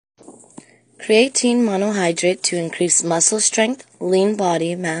Creatine monohydrate to increase muscle strength, lean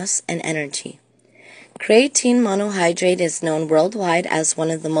body mass, and energy. Creatine monohydrate is known worldwide as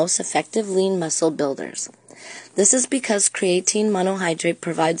one of the most effective lean muscle builders. This is because creatine monohydrate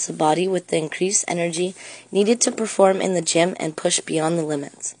provides the body with the increased energy needed to perform in the gym and push beyond the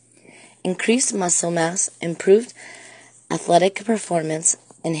limits. Increased muscle mass, improved athletic performance,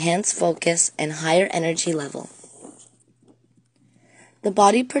 enhanced focus, and higher energy level. The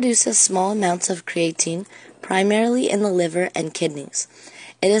body produces small amounts of creatine, primarily in the liver and kidneys.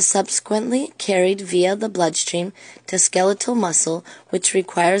 It is subsequently carried via the bloodstream to skeletal muscle, which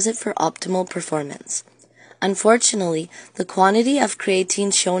requires it for optimal performance. Unfortunately, the quantity of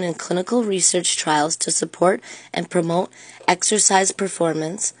creatine shown in clinical research trials to support and promote exercise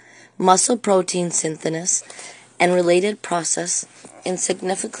performance, muscle protein synthesis, and related process is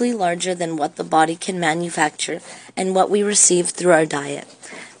significantly larger than what the body can manufacture and what we receive through our diet.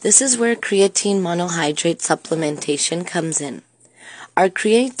 This is where creatine monohydrate supplementation comes in. Our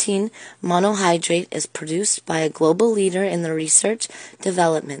creatine monohydrate is produced by a global leader in the research,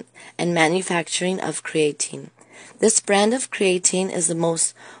 development, and manufacturing of creatine. This brand of creatine is the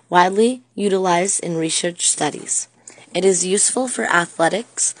most widely utilized in research studies. It is useful for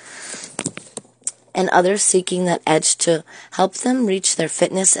athletics and others seeking that edge to help them reach their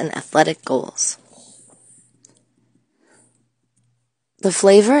fitness and athletic goals. The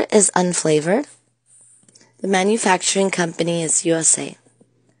flavor is unflavored. The manufacturing company is USA.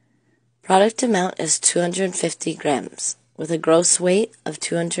 Product amount is 250 grams with a gross weight of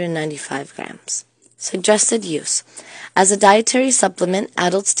 295 grams. Suggested use. As a dietary supplement,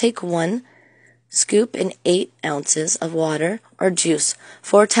 adults take 1 scoop in 8 ounces of water or juice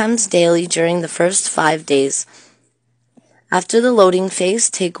 4 times daily during the first 5 days. After the loading phase,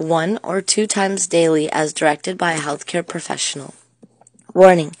 take 1 or 2 times daily as directed by a healthcare professional.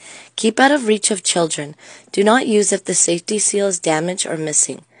 Warning: keep out of reach of children. Do not use if the safety seal is damaged or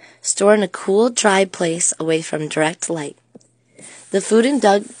missing. Store in a cool, dry place away from direct light. The Food and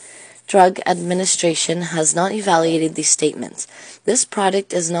Drug Administration has not evaluated these statements. This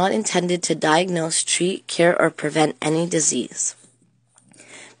product is not intended to diagnose, treat, cure, or prevent any disease.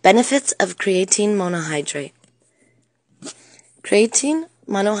 Benefits of creatine monohydrate. Creatine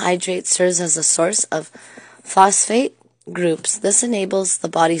monohydrate serves as a source of phosphate groups. This enables the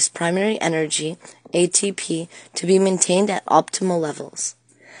body's primary energy, ATP, to be maintained at optimal levels.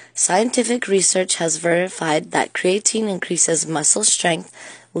 Scientific research has verified that creatine increases muscle strength,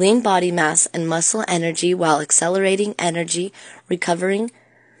 lean body mass, and muscle energy while accelerating energy recovery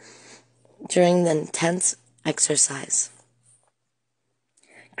during the intense exercise.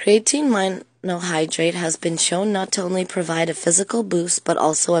 Creatine monohydrate has been shown not to only provide a physical boost but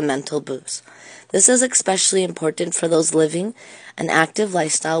also a mental boost. This is especially important for those living an active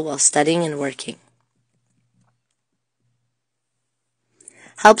lifestyle while studying and working.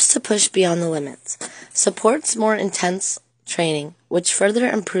 Helps to push beyond the limits. Supports more intense training, which further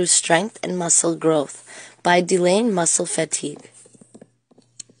improves strength and muscle growth by delaying muscle fatigue.